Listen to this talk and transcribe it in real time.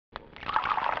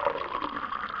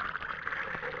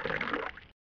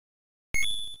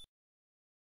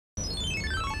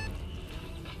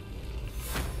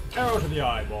Arrow to the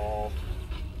eyeball.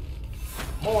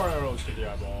 More arrows to the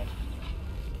eyeball.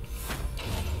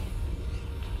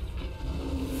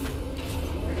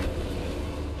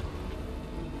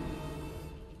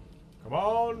 Come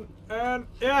on, and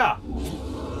yeah!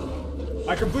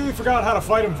 I completely forgot how to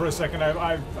fight him for a second.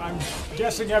 I'm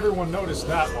guessing everyone noticed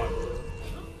that one.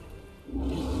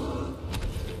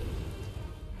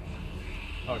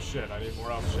 Oh shit, I need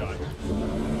more health shot.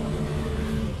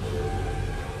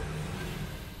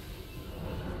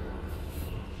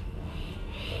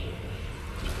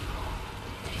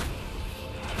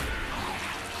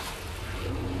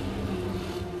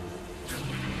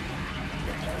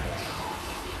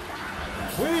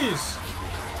 Please!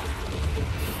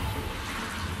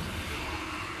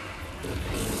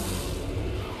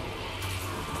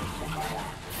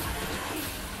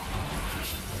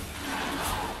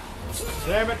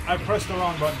 Damn it, I pressed the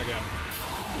wrong button again.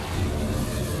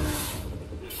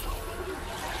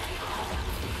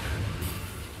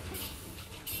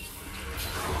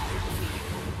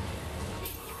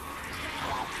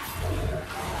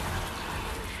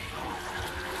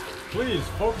 Please,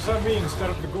 focus on me instead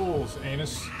of the ghouls,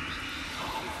 Anus.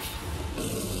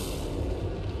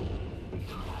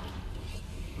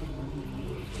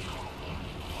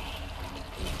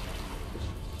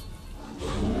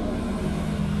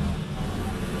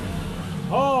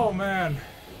 Oh, man.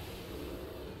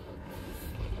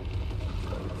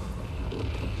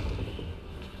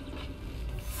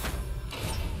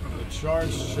 The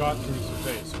charge shot through his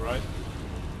face, right?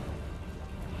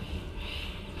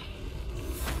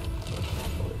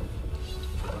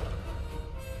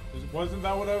 Wasn't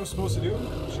that what I was supposed to do?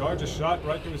 Charge a shot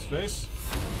right through his face?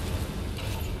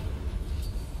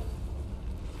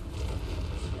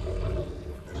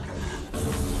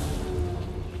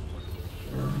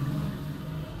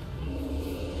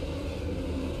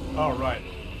 All right.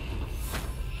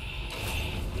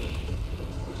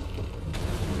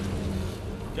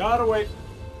 Gotta wait.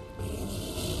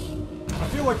 I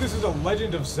feel like this is a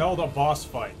Legend of Zelda boss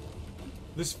fight.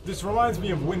 This reminds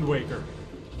me of Wind Waker.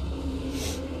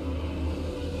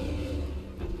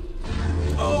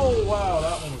 Oh wow,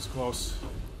 that one was close.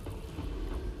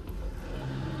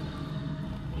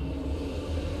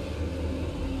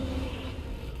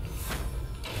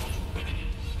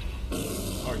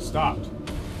 Oh, he stopped.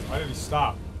 Why did he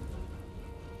stop?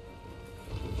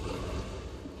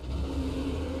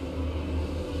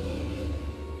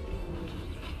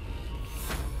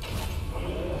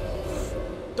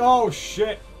 Oh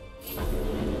shit!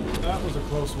 That was a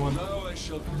close one. Now I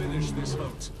shall finish this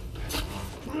hunt.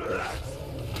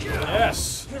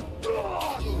 Yes!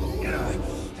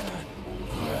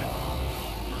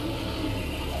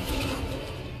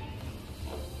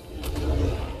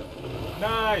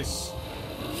 Nice!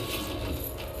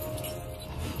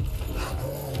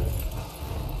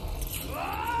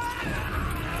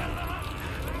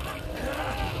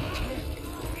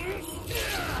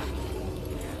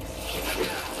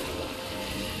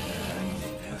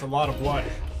 That's a lot of blood.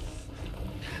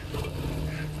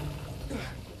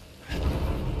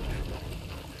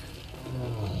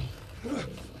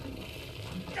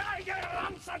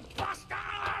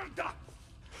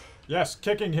 Yes,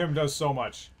 kicking him does so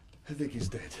much. I think he's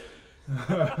dead.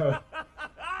 Well,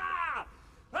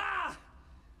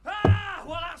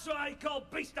 that's what I call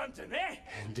beast hunting, eh?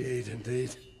 Indeed,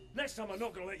 indeed. Next time I'm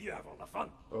not gonna let you have all the fun.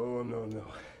 Oh, no, no.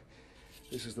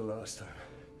 This is the last time.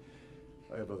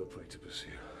 I have other prey to pursue.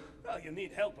 Well, you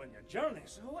need help on your journey,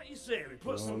 so what do you say? We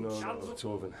put some No, channels...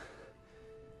 Torvin.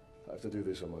 I have to do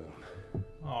this on my own.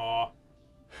 Aww.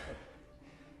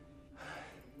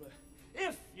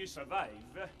 If you survive,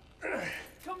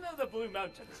 come down the Blue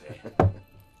Mountains, eh?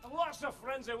 And lots of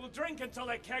friends that will drink until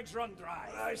their kegs run dry.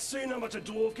 I've seen how much a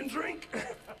dwarf can drink.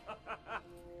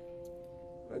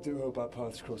 I do hope our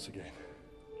paths cross again.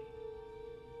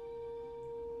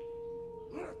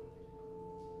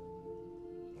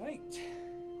 Right.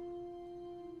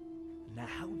 Now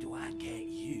how do I get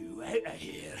you out of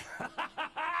here?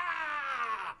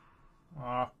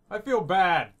 I feel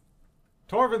bad.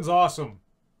 Torvin's awesome.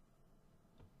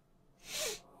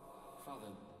 Father,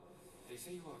 they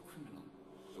say you are a criminal.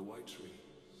 The white tree,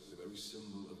 the very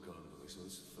symbol of Gondor, is in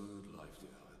its third life, dear.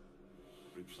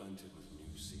 Replanted with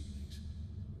new seedlings.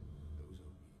 Those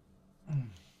are we.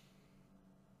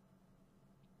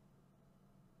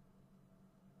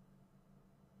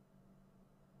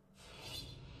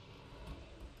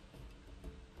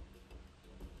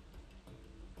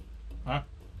 Huh?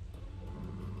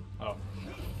 Oh.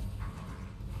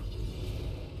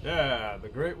 Yeah, the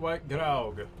Great White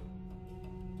Graug.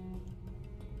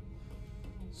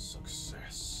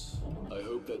 Success. I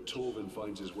hope that Torvin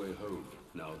finds his way home.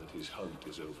 now that his hunt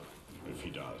is over. If he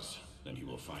does, then he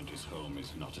will find his home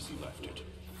is not as he left it.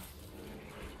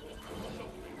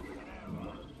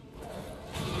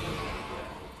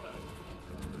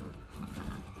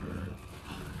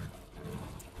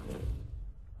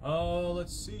 Oh,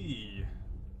 let's see.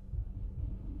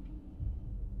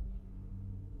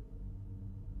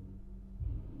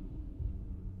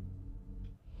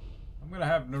 I'm gonna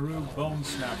have Naru Bone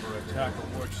Snapper attack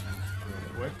a war chief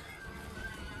real quick.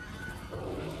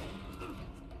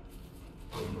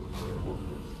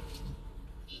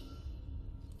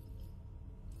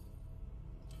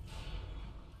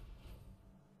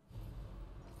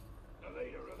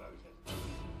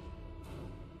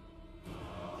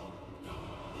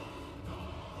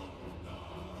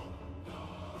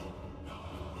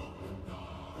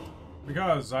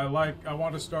 Because I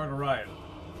want to start a riot.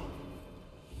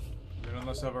 But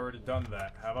unless I've already done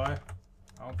that. Have I?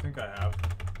 I don't think I have.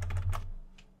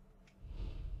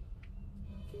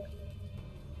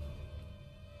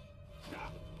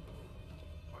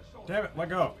 Damn it, let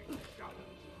go.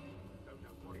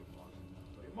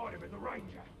 It might have been the Ranger.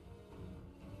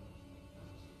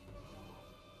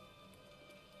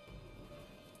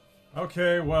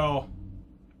 Okay, well.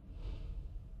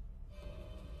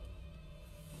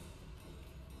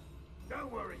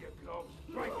 Don't worry, you globs.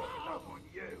 Ranger don't want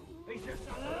you. He's just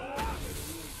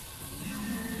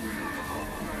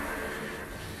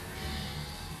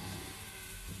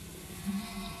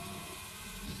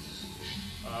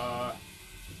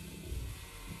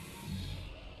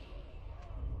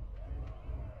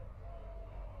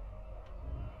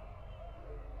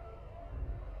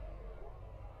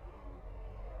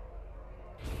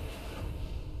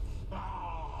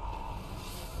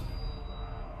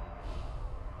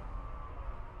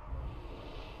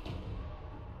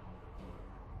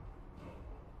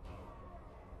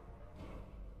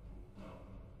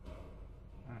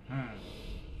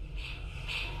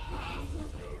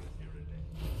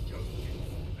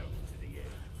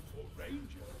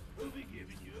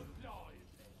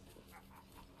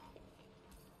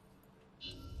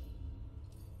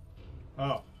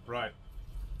Oh, right.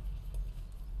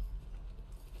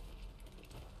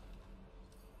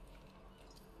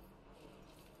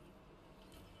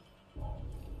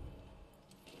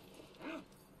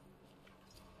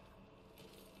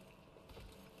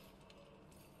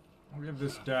 I'll give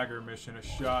this dagger mission a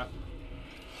shot.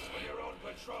 when you're on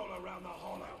patrol around the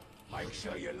hollow, make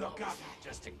sure you look up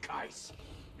just in case.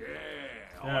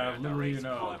 Yeah, literally, you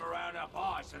know. Climb around up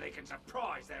high so they can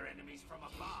surprise their enemies from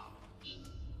above.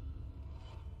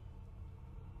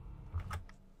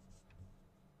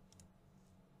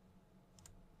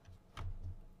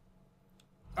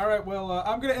 Alright, well,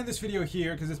 I'm going to end this video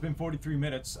here because it's been 43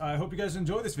 minutes. I hope you guys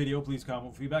enjoyed this video. Please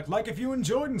comment feedback. Like if you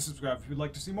enjoyed and subscribe if you'd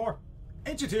like to see more.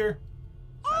 Ancient here.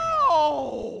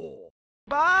 Oh!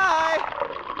 Bye!